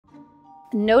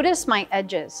Notice my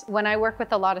edges. When I work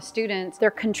with a lot of students,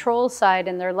 their control side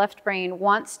and their left brain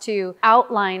wants to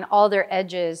outline all their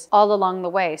edges all along the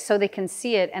way so they can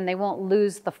see it and they won't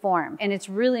lose the form. And it's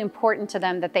really important to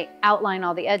them that they outline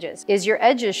all the edges. Your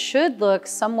edges should look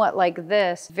somewhat like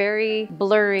this, very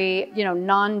blurry,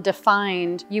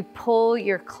 non-defined. You pull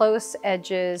your close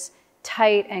edges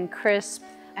tight and crisp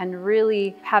and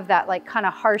really have that like kind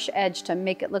of harsh edge to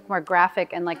make it look more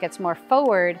graphic and like it's more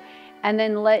forward. And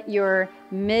then let your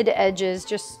mid edges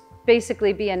just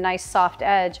basically be a nice soft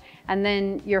edge. And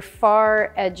then your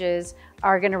far edges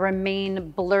are gonna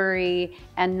remain blurry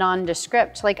and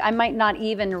nondescript. Like I might not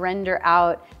even render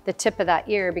out the tip of that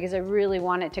ear because I really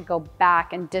want it to go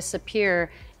back and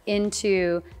disappear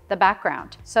into the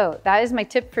background. So that is my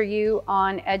tip for you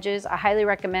on edges. I highly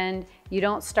recommend you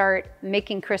don't start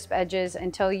making crisp edges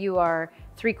until you are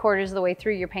 3/4 of the way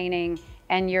through your painting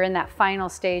and you're in that final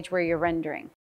stage where you're rendering.